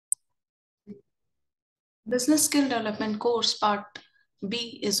Business Skill Development course part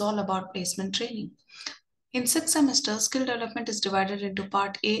B is all about placement training. In 6 semesters, skill development is divided into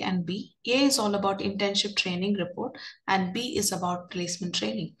part A and B. A is all about internship training report and B is about placement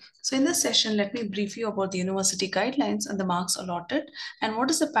training. So in this session, let me brief you about the university guidelines and the marks allotted and what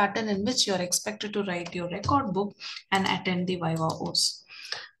is the pattern in which you are expected to write your record book and attend the Viva O's.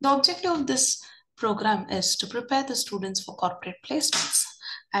 The objective of this program is to prepare the students for corporate placements.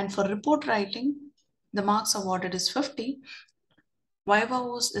 And for report writing, the marks awarded is 50,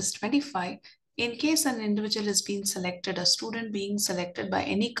 Vivaos is 25. In case an individual is being selected, a student being selected by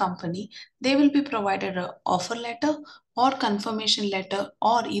any company, they will be provided an offer letter or confirmation letter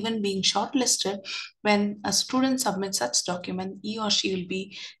or even being shortlisted. When a student submits such document, he or she will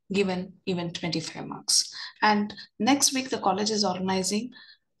be given even 25 marks. And next week, the college is organizing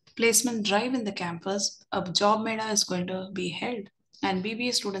placement drive in the campus. A job mela is going to be held and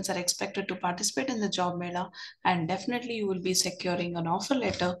BBA students are expected to participate in the job mela, and definitely you will be securing an offer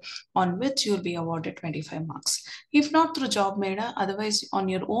letter on which you will be awarded 25 marks. If not through job mela, otherwise on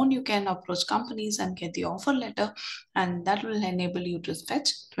your own you can approach companies and get the offer letter, and that will enable you to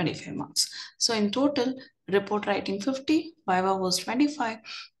fetch 25 marks. So in total, report writing 50, Viva was 25,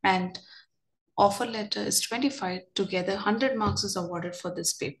 and offer letter is 25. Together 100 marks is awarded for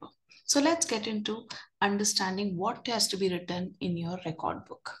this paper. So let's get into understanding what has to be written in your record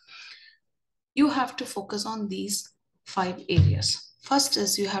book. You have to focus on these 5 areas. First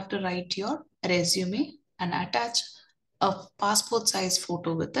is you have to write your resume and attach a passport size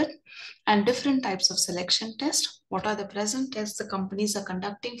photo with it, and different types of selection tests. What are the present tests the companies are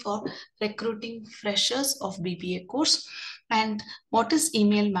conducting for recruiting freshers of BBA course, and what is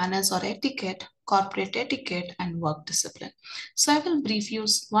email manners or etiquette, corporate etiquette, and work discipline. So I will brief you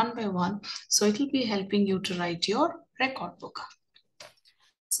one by one, so it will be helping you to write your record book.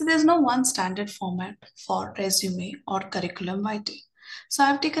 So there's no one standard format for resume or curriculum writing. So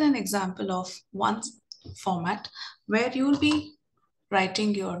I've taken an example of one format where you will be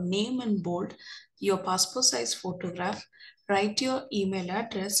writing your name in bold, your passport size photograph, write your email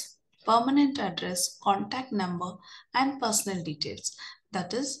address, permanent address, contact number, and personal details.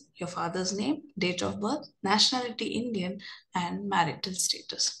 That is your father's name, date of birth, nationality Indian, and marital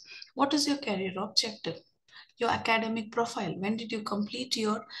status. What is your career objective? Your academic profile. When did you complete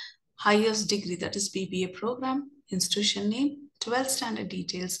your highest degree, that is BBA program, institution name, 12th standard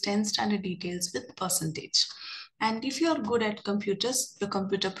details, 10th standard details with percentage. And if you are good at computers, your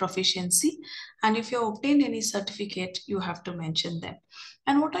computer proficiency, and if you have obtained any certificate, you have to mention them.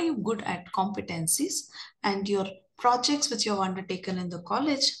 And what are you good at competencies, and your projects which you have undertaken in the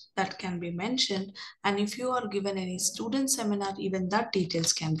college, that can be mentioned. And if you are given any student seminar, even that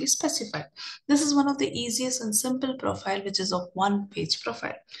details can be specified. This is one of the easiest and simple profile, which is of 1-page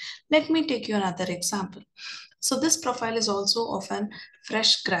profile. Let me take you another example. So this profile is also of an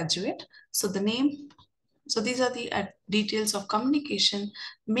fresh graduate. So the name, so these are the details of communication.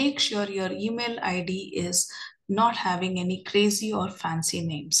 Make sure your email ID is not having any crazy or fancy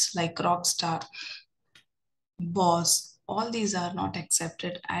names like rockstar, boss. All these are not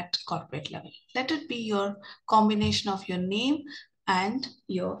accepted at corporate level. Let it be your combination of your name and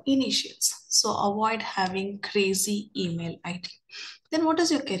your initials. So avoid having crazy email ID. Then what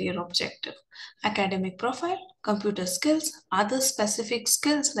is your career objective? Academic profile, computer skills, other specific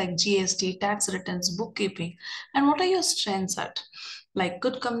skills like GST, tax returns, bookkeeping, and what are your strengths at? Like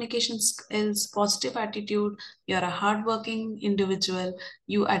good communication skills, positive attitude, you're a hardworking individual,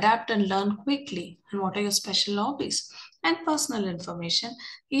 you adapt and learn quickly, and what are your special hobbies? And personal information.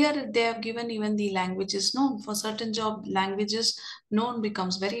 Here they have given even the languages known. For certain job, languages known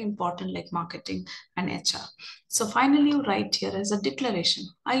becomes very important, like marketing and HR. So finally, you write here as a declaration.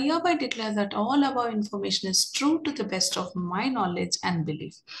 I hereby declare that all above information is true to the best of my knowledge and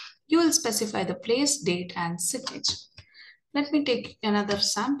belief. You will specify the place, date, and signature. Let me take another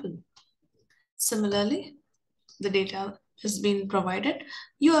sample. Similarly, the data has been provided.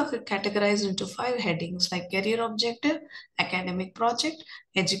 You have categorized into 5 headings like career objective, academic project,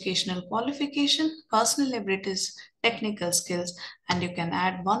 educational qualification, personal abilities, technical skills, and you can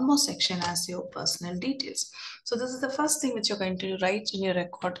add one more section as your personal details. So this is the first thing which you're going to write in your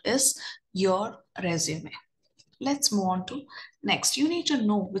record is your resume. Let's move on to next. You need to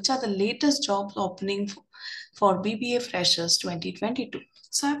know which are the latest jobs opening for BBA freshers 2022.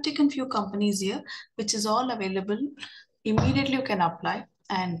 So I've taken few companies here, which is all available. Immediately you can apply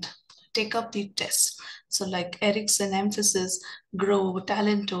and take up the test. So like Ericsson, Emphasis, Grove,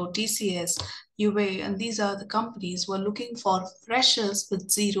 Talento, TCS, UA, and these are the companies who are looking for freshers with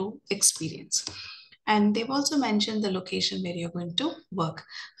zero experience. And they've also mentioned the location where you're going to work.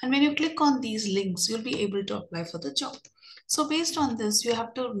 And when you click on these links, you'll be able to apply for the job. So based on this, you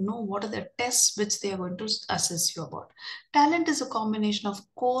have to know what are the tests which they are going to assess you about. Talent is a combination of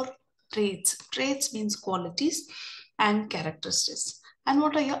core traits. Traits means qualities and characteristics. And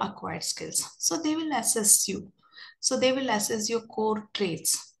what are your acquired skills? So they will assess you. So they will assess your core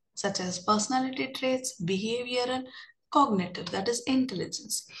traits such as personality traits, behavioral, cognitive, that is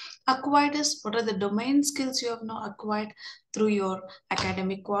intelligence. Acquired is what are the domain skills you have now acquired through your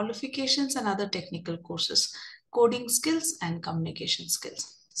academic qualifications and other technical courses, coding skills and communication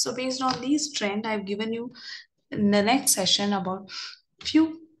skills. So based on these trends, I've given you in the next session about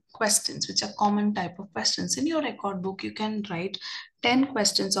few questions which are common type of questions. In your record book, you can write 10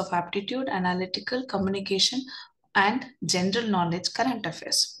 questions of aptitude, analytical, communication, and general knowledge, current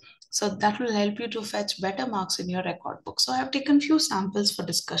affairs. So that will help you to fetch better marks in your record book. So I have taken few samples for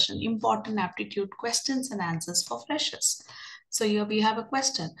discussion, important aptitude questions and answers for freshers. So here we have a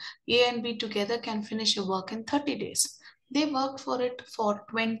question. A and B together can finish a work in 30 days. They worked for it for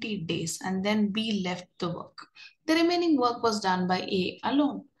 20 days and then B left the work. The remaining work was done by A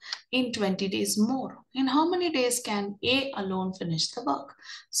alone in 20 days more. In how many days can A alone finish the work?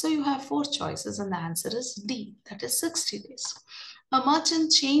 So you have four choices and the answer is D, that is 60 days. A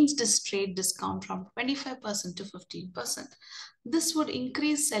merchant changed his trade discount from 25% to 15%. This would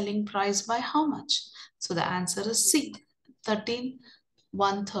increase selling price by how much? So the answer is C, 13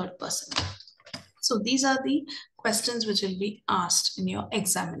 1/3%. So these are the questions which will be asked in your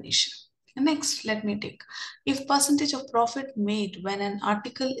examination. Next, let me take, if percentage of profit made when an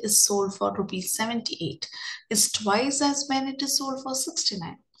article is sold for rupees 78 is twice as when it is sold for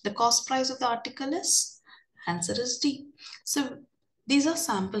 69, the cost price of the article is, answer is D. So these are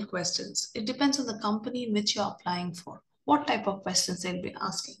sample questions. It depends on the company in which you're applying for, what type of questions they'll be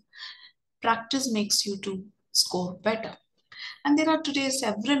asking. Practice makes you to score better. And there are today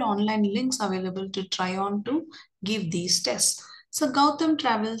several online links available to try on to give these tests. So Gautam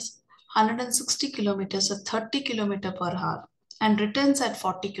travels 160 kilometers at 30 kilometer per hour and returns at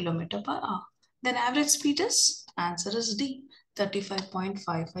 40 kilometer per hour. Then average speed is, answer is D,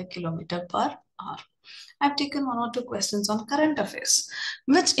 35.55 kilometer per hour. I've taken one or two questions on current affairs.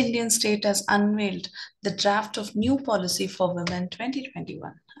 Which Indian state has unveiled the draft of new policy for women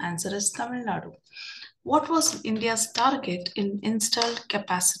 2021? Answer is Tamil Nadu. What was India's target in installed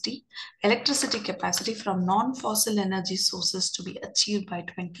capacity, electricity capacity from non-fossil energy sources to be achieved by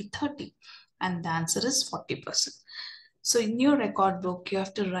 2030? And the answer is 40%. So in your record book, you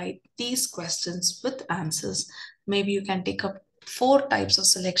have to write these questions with answers. Maybe you can take up 4 types of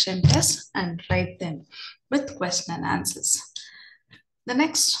selection tests and write them with question and answers. The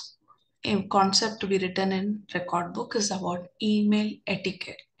next concept to be written in record book is about email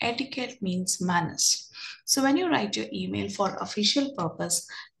etiquette. Etiquette means manners. So when you write your email for official purpose,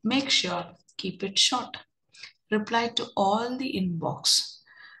 make sure keep it short. Reply to all the inbox.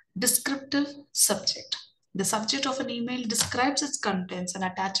 Descriptive subject. The subject of an email describes its contents and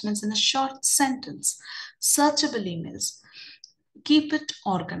attachments in a short sentence. Searchable emails. Keep it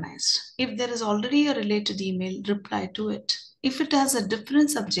organized. If there is already a related email, reply to it. If it has a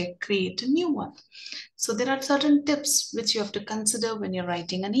different subject, create a new one. So there are certain tips which you have to consider when you're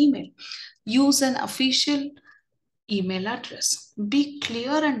writing an email. Use an official email address. Be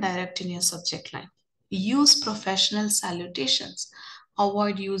clear and direct in your subject line. Use professional salutations.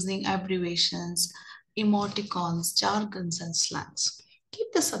 Avoid using abbreviations, emoticons, jargons, and slangs.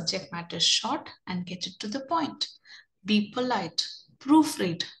 Keep the subject matter short and get it to the point. Be polite.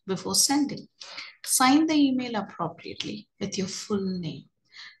 Proofread before sending. Sign the email appropriately with your full name.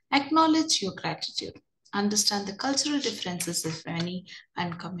 Acknowledge your gratitude. Understand the cultural differences, if any,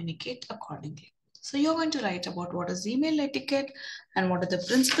 and communicate accordingly. So you're going to write about what is email etiquette and what are the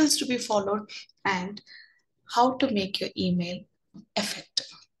principles to be followed and how to make your email effective.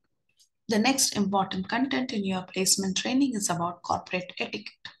 The next important content in your placement training is about corporate etiquette.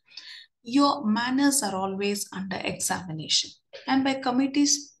 Your manners are always under examination and by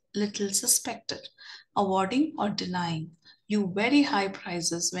committees little suspected, awarding or denying you very high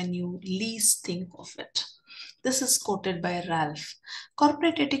prizes when you least think of it. This is quoted by Ralph.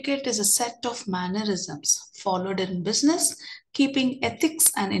 Corporate etiquette is a set of mannerisms followed in business, keeping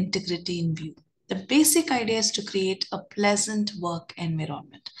ethics and integrity in view. The basic idea is to create a pleasant work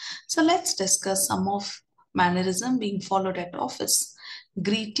environment. So let's discuss some of mannerism being followed at office.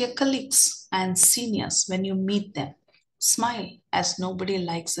 Greet your colleagues and seniors when you meet them. Smile as nobody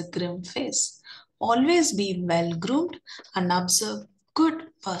likes a grim face. Always be well groomed and observe good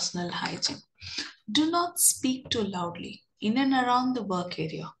personal hygiene. Do not speak too loudly. in and around the work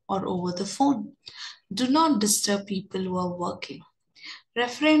area or over the phone. Do not disturb people who are working.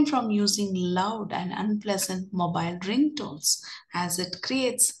 Refrain from using loud and unpleasant mobile ringtones as it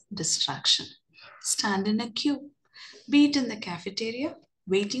creates distraction. Stand in a queue, be it in the cafeteria,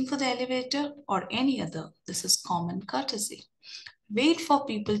 waiting for the elevator, or any other. This is common courtesy. Wait for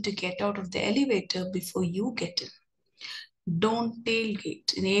people to get out of the elevator before you get in. Don't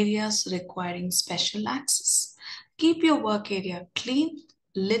tailgate in areas requiring special access. Keep your work area clean.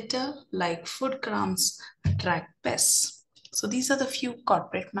 Litter like food crumbs attract pests. So these are the few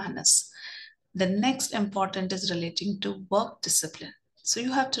corporate manners. The next important is relating to work discipline. So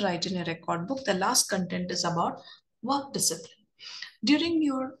you have to write in your record book. The last content is about work discipline. During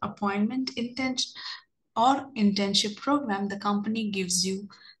your appointment intention or internship program, the company gives you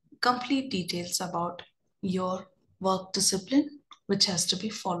complete details about your work discipline, which has to be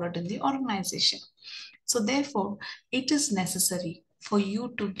followed in the organization. So, therefore, it is necessary for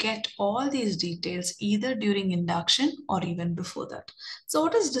you to get all these details either during induction or even before that. So,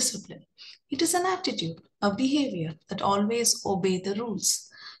 what is discipline? It is an attitude, a behavior that always obey the rules.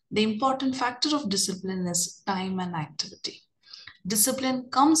 The important factor of discipline is time and activity. Discipline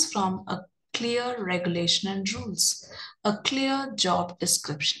comes from a clear regulation and rules, a clear job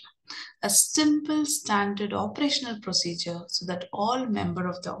description, a simple standard operational procedure so that all member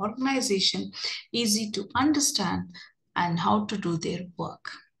of the organization easy to understand and how to do their work.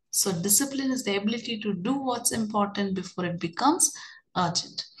 So discipline is the ability to do what's important before it becomes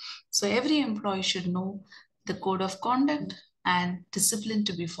urgent. So every employee should know the code of conduct and discipline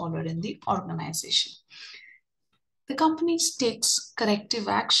to be followed in the organization. The company takes corrective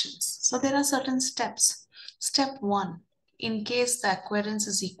actions. So there are certain steps. Step 1, in case the occurrence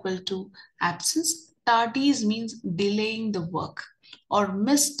is equal to absence, tardies means delaying the work or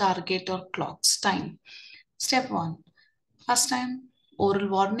miss target or clock's time. Step 1, first time oral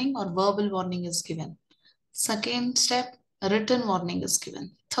warning or verbal warning is given. Second step, written warning is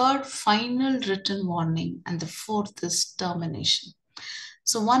given. Third, final written warning. And the fourth is termination.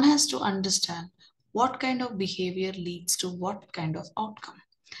 So one has to understand what kind of behavior leads to what kind of outcome.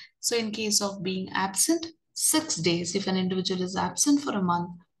 So in case of being absent, 6 days, if an individual is absent for a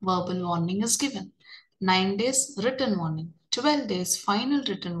month, verbal warning is given. 9 days, written warning. 12 days, final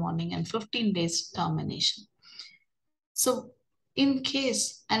written warning, and 15 days termination. So in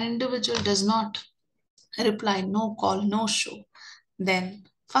case an individual does not reply, no call, no show, then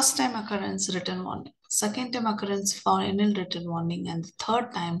first time occurrence, written warning. Second time occurrence, final written warning, and the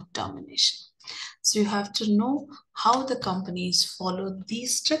third time termination. So you have to know how the companies follow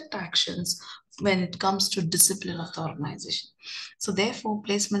these strict actions when it comes to discipline of the organization. So therefore,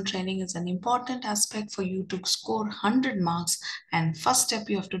 placement training is an important aspect for you to score 100 marks. And first step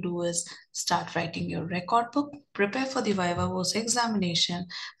you have to do is start writing your record book, prepare for the Viva Voce examination,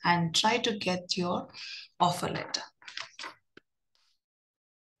 and try to get your offer letter.